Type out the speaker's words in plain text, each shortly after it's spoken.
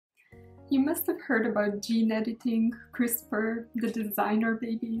You must have heard about gene editing, CRISPR, the designer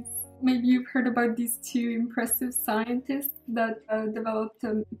babies. Maybe you've heard about these two impressive scientists that developed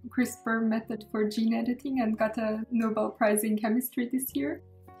a CRISPR method for gene editing and got a Nobel Prize in chemistry this year.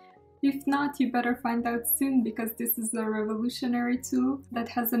 If not, you better find out soon, because this is a revolutionary tool that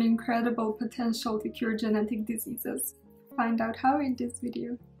has an incredible potential to cure genetic diseases. Find out how in this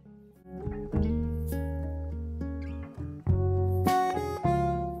video.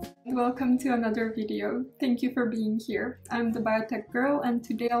 Welcome to another video. Thank you for being here. I'm the Biotech girl, and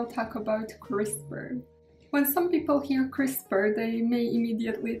today I'll talk about CRISPR. When some people hear CRISPR, they may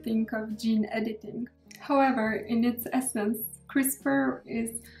immediately think of gene editing. However, in its essence, CRISPR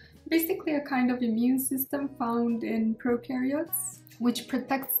is basically a kind of immune system found in prokaryotes, which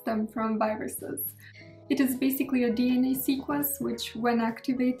protects them from viruses. It is basically a DNA sequence which, when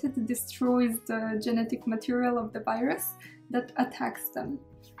activated, destroys the genetic material of the virus that attacks them.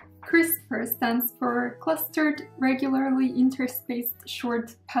 CRISPR stands for Clustered Regularly Interspaced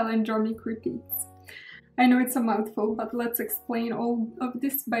Short Palindromic Repeats. I know it's a mouthful, but let's explain all of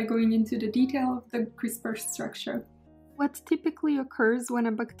this by going into the detail of the CRISPR structure. What typically occurs when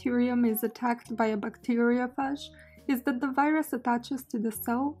a bacterium is attacked by a bacteriophage is that the virus attaches to the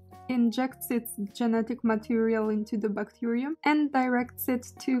cell, injects its genetic material into the bacterium, and directs it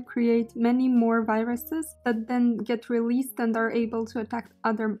to create many more viruses that then get released and are able to attack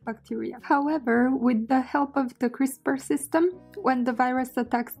other bacteria. However, with the help of the CRISPR system, when the virus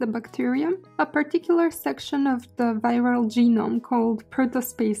attacks the bacterium, a particular section of the viral genome called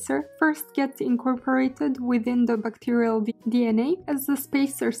protospacer first gets incorporated within the bacterial DNA as a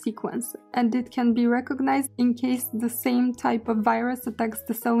spacer sequence, and it can be recognized in case the same type of virus attacks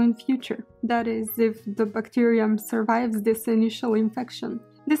the cell in future. That is, if the bacterium survives this initial infection.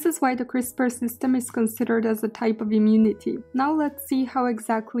 This is why the CRISPR system is considered as a type of immunity. Now let's see how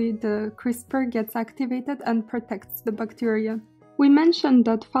exactly the CRISPR gets activated and protects the bacteria. We mentioned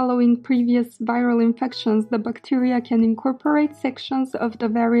that following previous viral infections, the bacteria can incorporate sections of the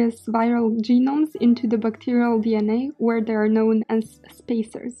various viral genomes into the bacterial DNA, where they are known as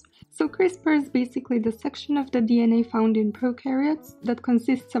spacers. So CRISPR is basically the section of the DNA found in prokaryotes that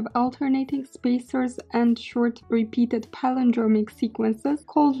consists of alternating spacers and short repeated palindromic sequences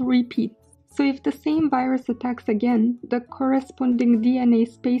called repeats. So if the same virus attacks again, the corresponding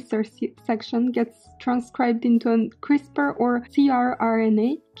DNA spacer section gets transcribed into a CRISPR or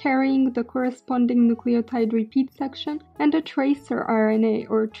cRNA, carrying the corresponding nucleotide repeat section, and a tracer RNA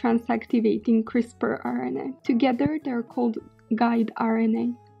or transactivating CRISPR RNA. Together they're called guide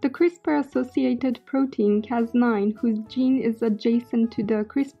RNA. The CRISPR-associated protein Cas9, whose gene is adjacent to the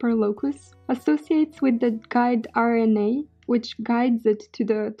CRISPR locus, associates with the guide RNA, which guides it to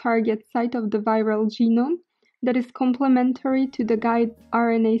the target site of the viral genome that is complementary to the guide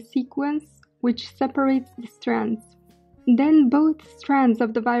RNA sequence, which separates the strands. Then both strands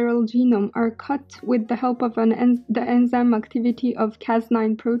of the viral genome are cut with the help of the enzyme activity of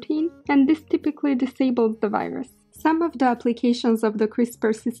Cas9 protein, and this typically disables the virus. Some of the applications of the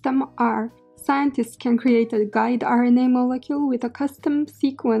CRISPR system are: scientists can create a guide RNA molecule with a custom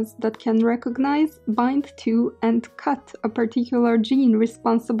sequence that can recognize, bind to, and cut a particular gene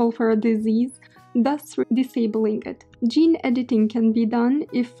responsible for a disease, thus disabling it. Gene editing can be done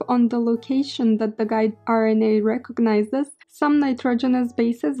if, on the location that the guide RNA recognizes, some nitrogenous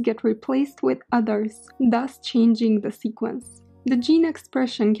bases get replaced with others, thus changing the sequence. The gene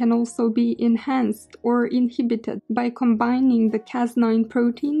expression can also be enhanced or inhibited by combining the Cas9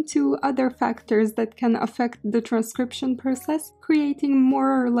 protein to other factors that can affect the transcription process, creating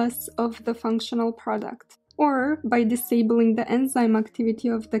more or less of the functional product. Or by disabling the enzyme activity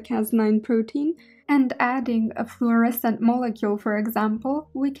of the Cas9 protein and adding a fluorescent molecule, for example,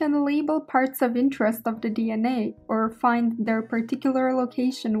 we can label parts of interest of the DNA or find their particular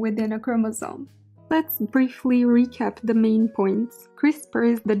location within a chromosome. Let's briefly recap the main points.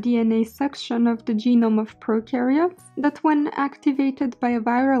 CRISPR is the DNA section of the genome of prokaryotes that, when activated by a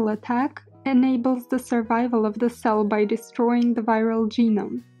viral attack, enables the survival of the cell by destroying the viral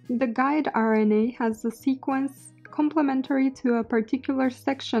genome. The guide RNA has a sequence complementary to a particular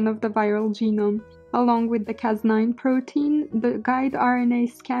section of the viral genome. Along with the Cas9 protein, the guide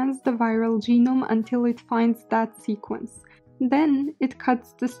RNA scans the viral genome until it finds that sequence. Then it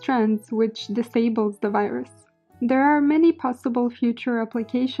cuts the strands, which disables the virus. There are many possible future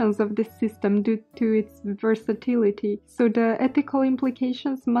applications of this system due to its versatility, so the ethical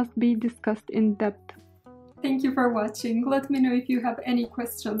implications must be discussed in depth. Thank you for watching. Let me know if you have any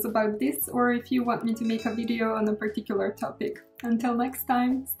questions about this or if you want me to make a video on a particular topic. Until next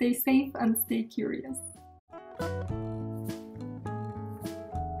time, stay safe and stay curious.